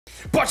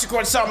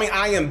What's up,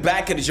 I am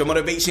back. It is your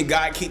motivation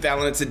guy, Keith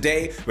Allen, and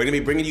today we're going to be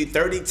bringing you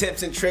 30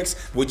 tips and tricks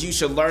which you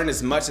should learn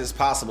as much as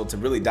possible to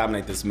really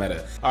dominate this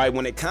meta. Alright,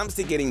 when it comes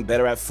to getting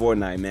better at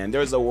Fortnite, man,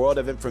 there's a world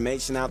of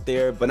information out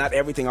there, but not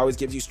everything always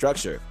gives you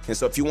structure. And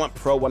so if you want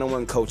pro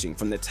one-on-one coaching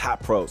from the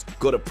top pros,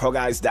 go to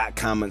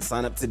ProGuides.com and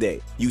sign up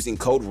today using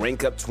code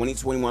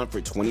RANKUP2021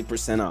 for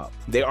 20% off.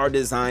 They are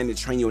designed to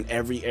train you in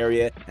every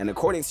area and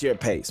according to your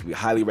pace. We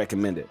highly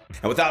recommend it.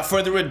 And without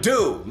further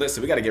ado,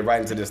 listen, we got to get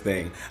right into this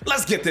thing.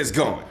 Let's get this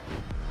going.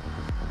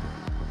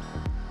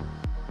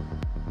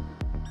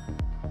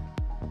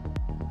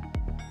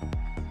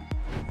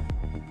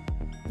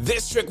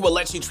 This trick will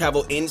let you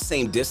travel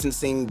insane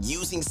distancing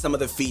using some of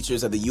the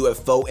features of the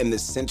UFO in the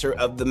center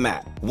of the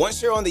map.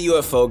 Once you're on the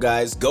UFO,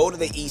 guys, go to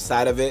the east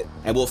side of it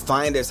and we'll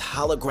find this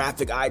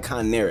holographic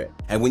icon near it.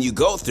 And when you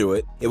go through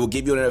it, it will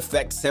give you an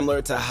effect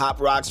similar to Hop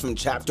Rocks from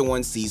Chapter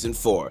 1 Season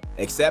 4,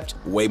 except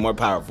way more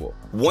powerful.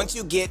 Once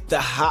you get the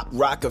Hop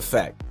Rock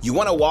effect, you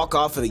want to walk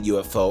off of the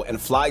UFO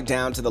and fly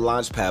down to the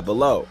launch pad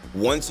below.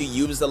 Once you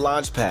use the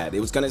launch pad,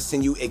 it's going to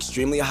send you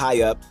extremely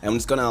high up and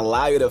it's going to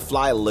allow you to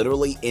fly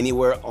literally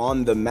anywhere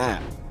on the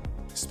map.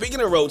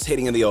 Speaking of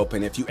rotating in the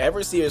open, if you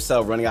ever see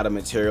yourself running out of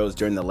materials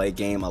during the late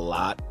game a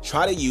lot,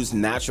 try to use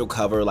natural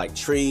cover like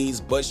trees,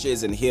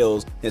 bushes, and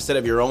hills instead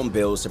of your own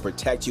builds to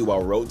protect you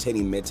while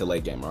rotating mid to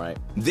late game, alright?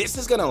 This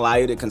is going to allow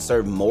you to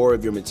conserve more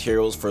of your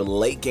materials for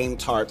late game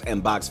tarps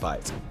and box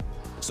fights.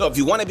 So if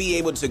you want to be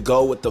able to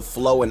go with the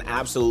flow in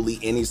absolutely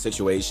any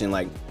situation,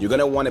 like you're going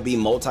to want to be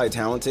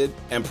multi-talented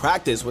and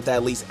practice with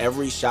at least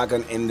every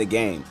shotgun in the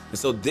game. And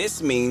so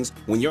this means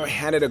when you're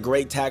handed a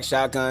great tac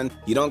shotgun,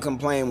 you don't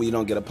complain when you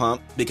don't get a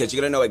pump because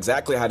you're going to know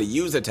exactly how to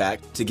use the tac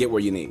to get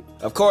where you need.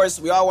 Of course,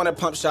 we all want a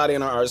pump shot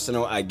in our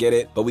arsenal, I get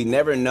it, but we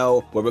never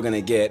know what we're going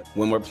to get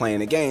when we're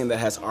playing a game that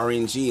has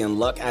RNG and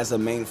luck as a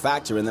main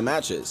factor in the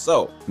matches.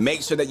 So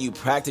make sure that you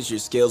practice your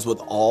skills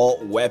with all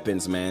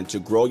weapons, man,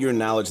 to grow your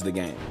knowledge of the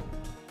game.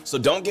 So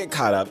don't get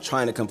caught up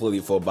trying to completely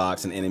full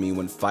box an enemy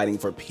when fighting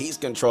for piece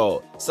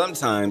control.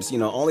 Sometimes,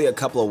 only a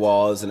couple of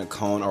walls and a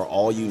cone are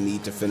all you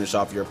need to finish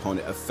off your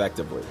opponent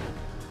effectively.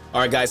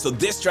 Alright guys, so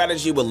this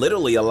strategy will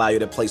literally allow you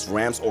to place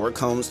ramps or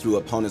cones through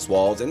opponents'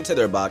 walls into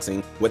their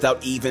boxing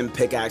without even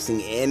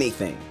pickaxing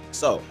anything.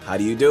 So, how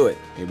do you do it?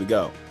 Here we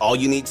go. All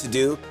you need to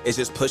do is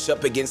just push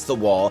up against the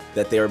wall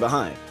that they are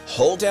behind.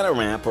 Hold down a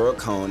ramp or a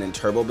cone and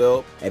turbo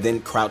build, and then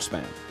crouch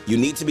spam. You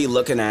need to be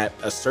looking at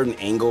a certain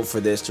angle for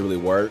this to really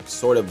work,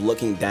 sort of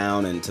looking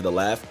down and to the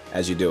left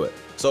as you do it.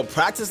 So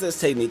practice this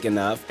technique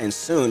enough, and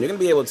soon you're going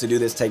to be able to do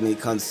this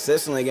technique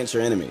consistently against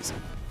your enemies.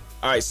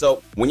 Alright,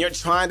 so when you're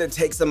trying to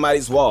take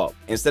somebody's wall,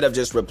 instead of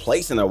just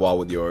replacing their wall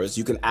with yours,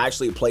 you can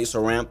actually place a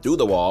ramp through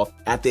the wall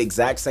at the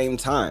exact same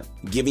time,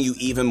 giving you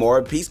even more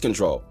piece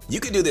control. You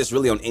can do this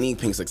really on any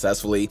ping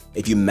successfully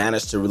if you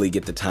manage to really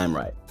get the time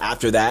right.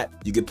 After that,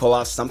 you could pull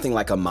off something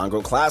like a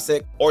Mongrel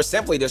Classic, or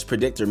simply just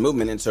predict their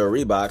movement into a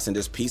rebox and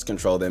just piece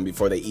control them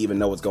before they even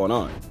know what's going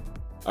on.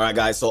 Alright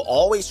guys, so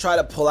always try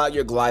to pull out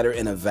your glider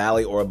in a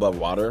valley or above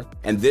water,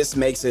 and this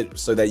makes it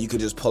so that you can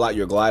just pull out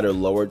your glider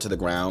lower to the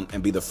ground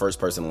and be the first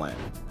person to land.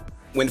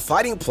 When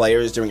fighting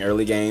players during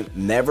early game,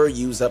 never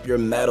use up your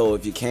metal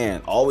if you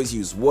can. Always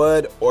use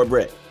wood or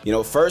brick.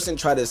 First and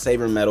try to save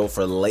your metal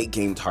for late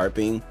game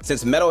tarping,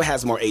 since metal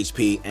has more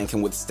HP and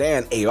can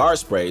withstand AR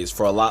sprays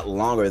for a lot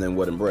longer than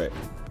wood and brick.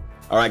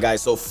 Alright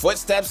guys, so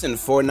footsteps in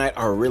Fortnite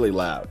are really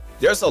loud.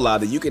 They're so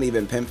loud that you can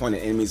even pinpoint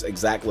an enemy's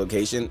exact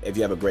location if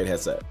you have a great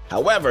headset.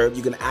 However,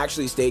 you can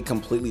actually stay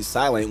completely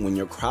silent when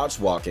you're crouch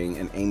walking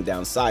and aim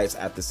down sights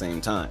at the same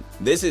time.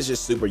 This is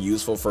just super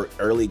useful for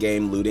early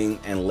game looting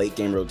and late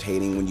game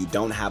rotating when you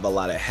don't have a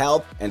lot of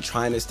health and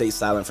trying to stay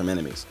silent from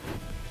enemies.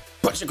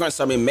 But you're going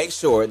to make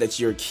sure that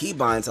your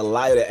keybinds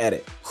allow you to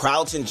edit,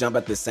 crouch and jump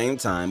at the same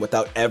time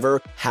without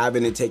ever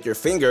having to take your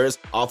fingers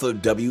off of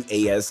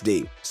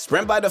WASD.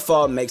 Sprint by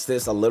default makes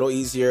this a little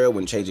easier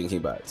when changing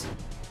keybinds.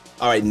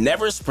 Alright,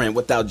 never sprint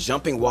without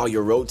jumping while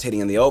you're rotating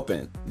in the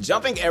open.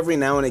 Jumping every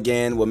now and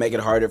again will make it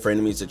harder for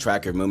enemies to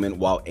track your movement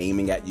while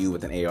aiming at you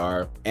with an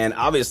AR. And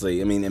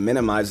obviously, it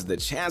minimizes the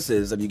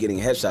chances of you getting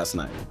headshot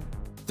sniped.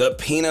 The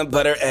peanut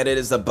butter edit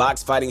is a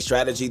box fighting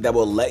strategy that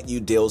will let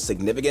you deal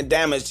significant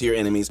damage to your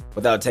enemies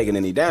without taking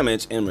any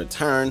damage in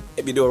return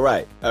if you do it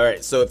right.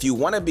 Alright, so if you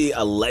want to be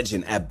a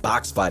legend at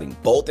box fighting,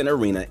 both in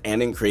arena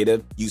and in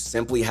creative, you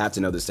simply have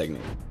to know this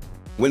technique.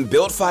 When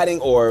build fighting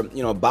or,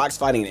 box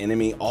fighting an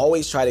enemy,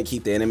 always try to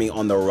keep the enemy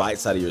on the right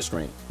side of your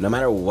screen, no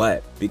matter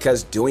what,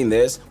 because doing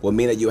this will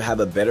mean that you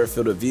have a better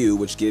field of view,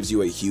 which gives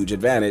you a huge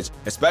advantage,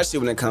 especially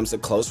when it comes to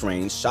close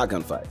range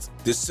shotgun fights.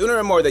 The sooner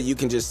and more that you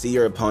can just see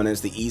your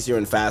opponents, the easier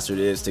and faster it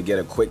is to get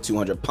a quick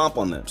 200 pump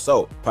on them.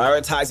 So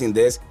prioritizing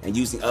this and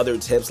using other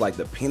tips like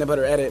the peanut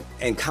butter edit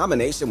in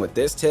combination with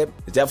this tip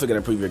is definitely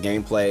going to improve your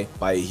gameplay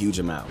by a huge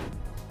amount.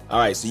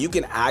 Alright, so you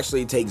can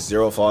actually take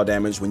 0 fall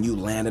damage when you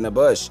land in a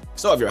bush.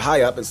 So if you're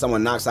high up and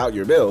someone knocks out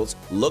your builds,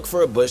 look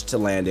for a bush to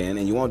land in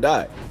and you won't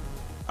die.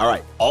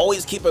 Alright,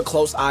 always keep a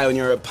close eye on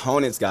your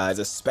opponents, guys,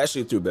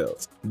 especially through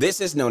builds. This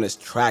is known as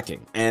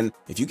tracking, and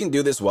if you can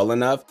do this well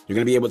enough, you're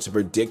going to be able to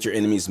predict your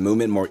enemy's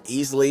movement more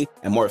easily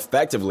and more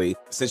effectively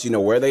since you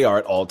know where they are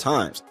at all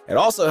times. It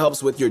also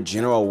helps with your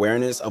general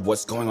awareness of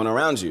what's going on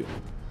around you.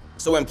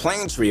 So when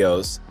playing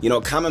trios,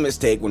 a common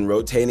mistake when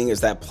rotating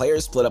is that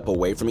players split up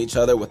away from each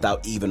other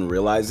without even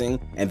realizing,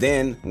 and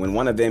then when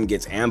one of them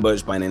gets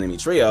ambushed by an enemy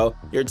trio,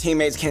 your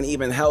teammates can't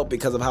even help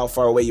because of how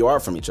far away you are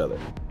from each other.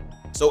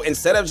 So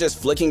instead of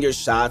just flicking your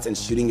shots and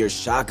shooting your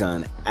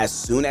shotgun, as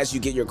soon as you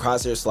get your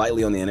crosshair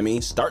slightly on the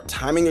enemy, start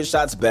timing your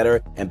shots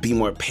better and be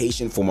more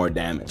patient for more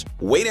damage.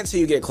 Wait until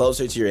you get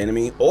closer to your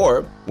enemy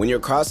or when your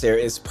crosshair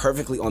is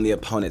perfectly on the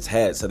opponent's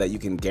head so that you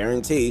can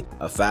guarantee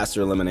a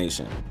faster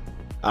elimination.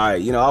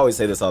 Alright, I always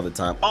say this all the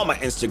time on my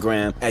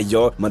Instagram at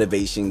Your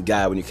Motivation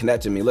Guy. When you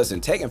connect to me,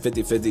 listen, taking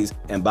 50-50s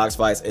and box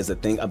fights is a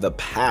thing of the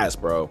past,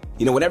 bro.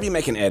 Whenever you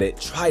make an edit,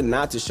 try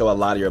not to show a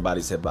lot of your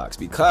body's hitbox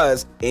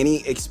because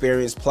any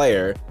experienced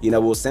player,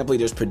 will simply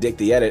just predict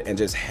the edit and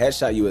just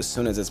headshot you as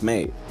soon as it's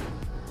made.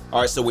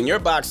 Alright, so when you're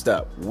boxed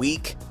up,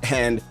 weak,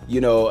 and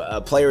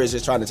a player is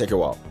just trying to take your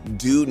wall,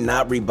 do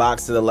not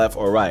rebox to the left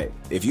or right.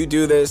 If you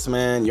do this,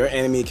 man, your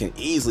enemy can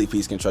easily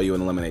piece control you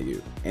and eliminate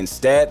you.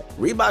 Instead,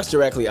 rebox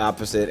directly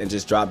opposite and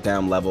just drop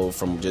down level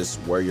from just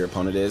where your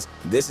opponent is.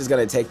 This is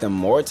going to take them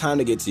more time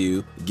to get to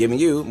you, giving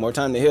you more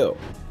time to heal.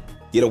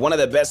 One of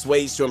the best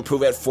ways to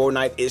improve at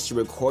Fortnite is to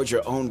record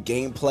your own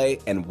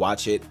gameplay and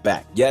watch it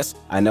back. Yes,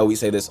 I know we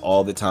say this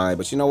all the time,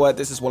 but you know what?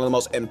 This is one of the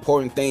most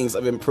important things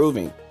of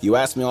improving. You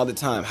ask me all the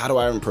time, how do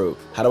I improve?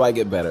 How do I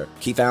get better?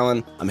 Keith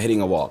Allen, I'm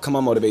hitting a wall. Come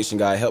on, motivation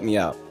guy, help me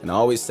out. And I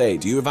always say,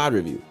 do your VOD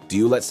review. Do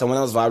you let someone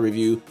else VOD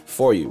review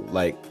for you?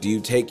 Like, do you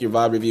take your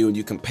VOD review and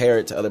you compare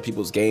it to other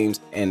people's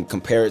games and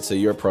compare it to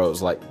your pros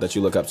that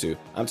you look up to?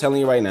 I'm telling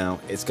you right now,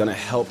 it's gonna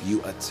help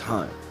you a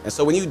ton. And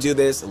so when you do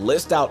this,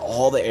 list out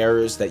all the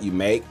errors that you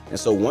make. And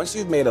so once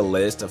you've made a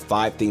list of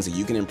 5 things that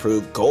you can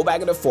improve, go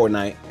back into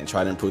Fortnite and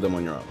try to improve them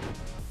on your own.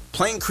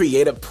 Playing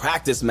creative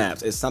practice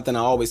maps is something I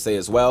always say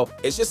as well.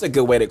 It's just a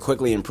good way to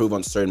quickly improve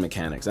on certain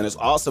mechanics, and it's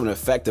also an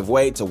effective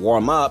way to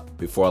warm up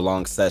before a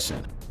long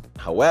session.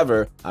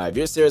 However, if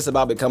you're serious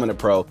about becoming a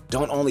pro,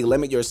 don't only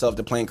limit yourself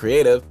to playing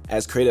creative,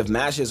 as creative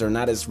matches are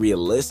not as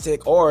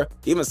realistic or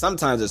even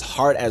sometimes as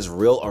hard as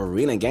real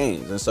arena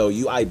games. And so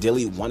you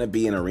ideally want to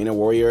be an arena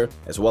warrior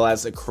as well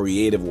as a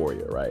creative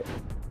warrior, right?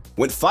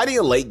 When fighting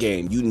a late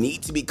game, you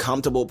need to be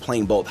comfortable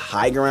playing both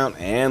high ground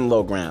and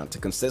low ground to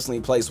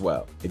consistently place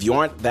well. If you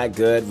aren't that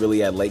good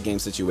really at late game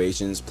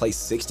situations, play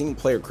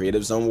 16-player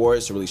creative zone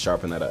wars to really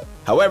sharpen that up.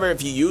 However,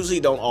 if you usually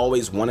don't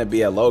always want to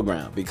be at low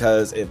ground,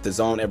 because if the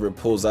zone ever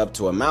pulls up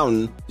to a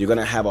mountain, you're going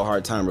to have a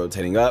hard time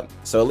rotating up,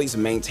 so at least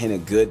maintain a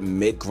good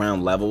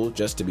mid-ground level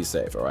just to be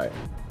safe, alright?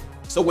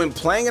 So when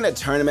playing in a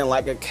tournament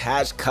like a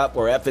Cash Cup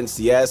or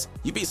FNCS,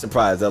 you'd be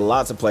surprised that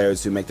lots of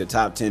players who make the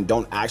top 10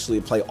 don't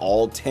actually play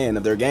all 10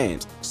 of their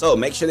games. So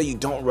make sure that you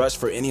don't rush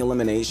for any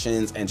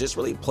eliminations and just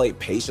really play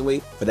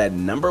patiently for that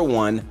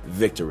 #1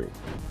 victory.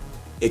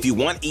 If you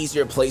want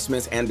easier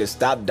placements and to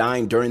stop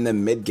dying during the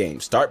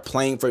mid-game, start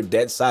playing for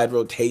dead side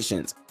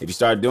rotations. If you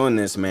start doing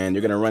this, man,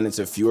 you're going to run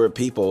into fewer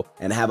people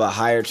and have a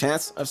higher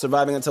chance of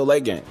surviving until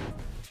late game.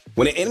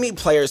 When an enemy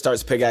player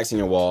starts pickaxing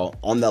your wall,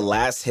 on the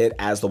last hit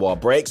as the wall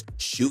breaks,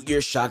 shoot your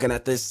shotgun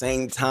at the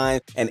same time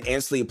and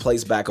instantly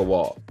place back a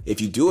wall. If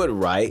you do it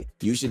right,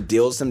 you should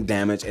deal some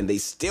damage and they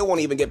still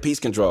won't even get piece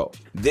control.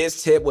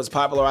 This tip was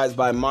popularized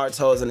by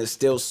Martos and is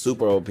still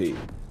super OP.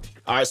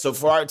 Alright, so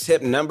for our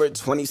tip number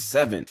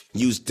 27,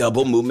 use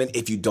double movement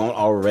if you don't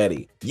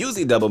already.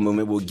 Using double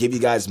movement will give you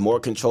guys more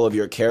control of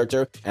your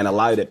character and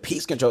allow you to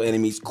piece control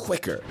enemies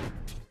quicker.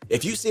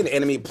 If you see an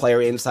enemy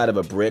player inside of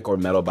a brick or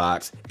metal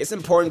box, it's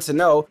important to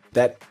know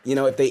that,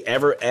 if they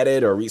ever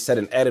edit or reset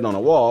an edit on a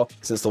wall,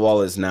 since the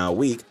wall is now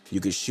weak, you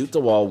can shoot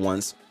the wall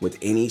once with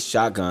any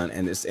shotgun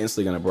and it's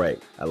instantly going to break,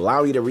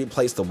 allowing you to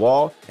replace the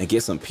wall and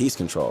get some piece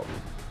control.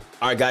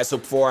 Alright guys, so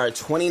for our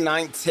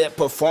 29th tip,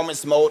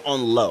 performance mode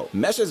on low.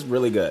 Mesh is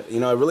really good. It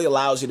really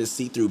allows you to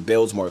see through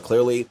builds more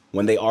clearly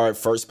when they are at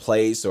first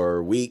place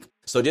or weak.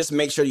 So just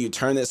make sure you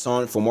turn this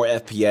on for more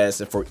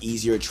FPS and for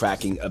easier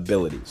tracking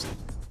abilities.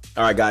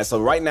 Alright guys, so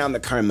right now in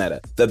the current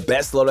meta, the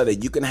best loadout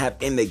that you can have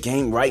in the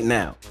game right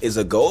now is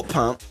a gold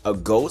pump, a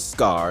gold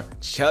scar,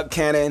 chug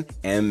cannon,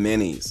 and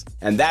minis.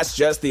 And that's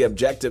just the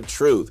objective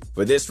truth.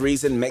 For this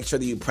reason, make sure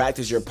that you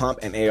practice your pump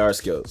and AR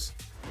skills.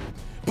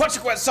 But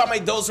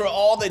those are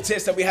all the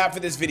tips that we have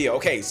for this video.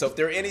 Okay, so if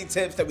there are any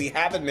tips that we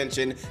haven't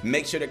mentioned,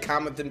 make sure to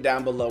comment them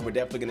down below. We're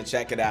definitely gonna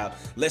check it out.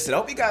 Listen, I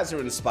hope you guys are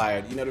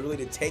inspired, to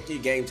really take your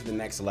game to the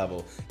next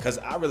level, because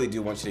I really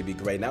do want you to be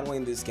great, not only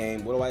in this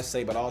game, what do I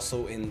say, but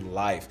also in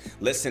life.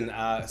 Listen,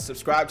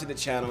 subscribe to the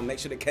channel. Make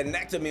sure to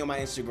connect with me on my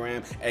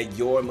Instagram at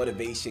Your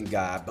Motivation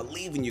Guy.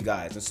 Believe in you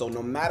guys, and so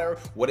no matter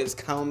what has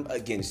come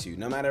against you,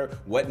 no matter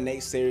what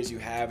naysayers you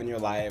have in your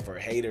life, or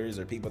haters,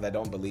 or people that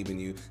don't believe in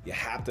you, you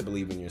have to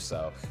believe in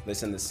yourself.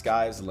 Listen, the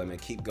sky's the limit.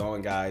 Keep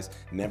going, guys.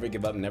 Never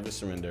give up, never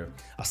surrender.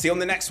 I'll see you on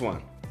the next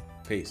one.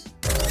 Peace.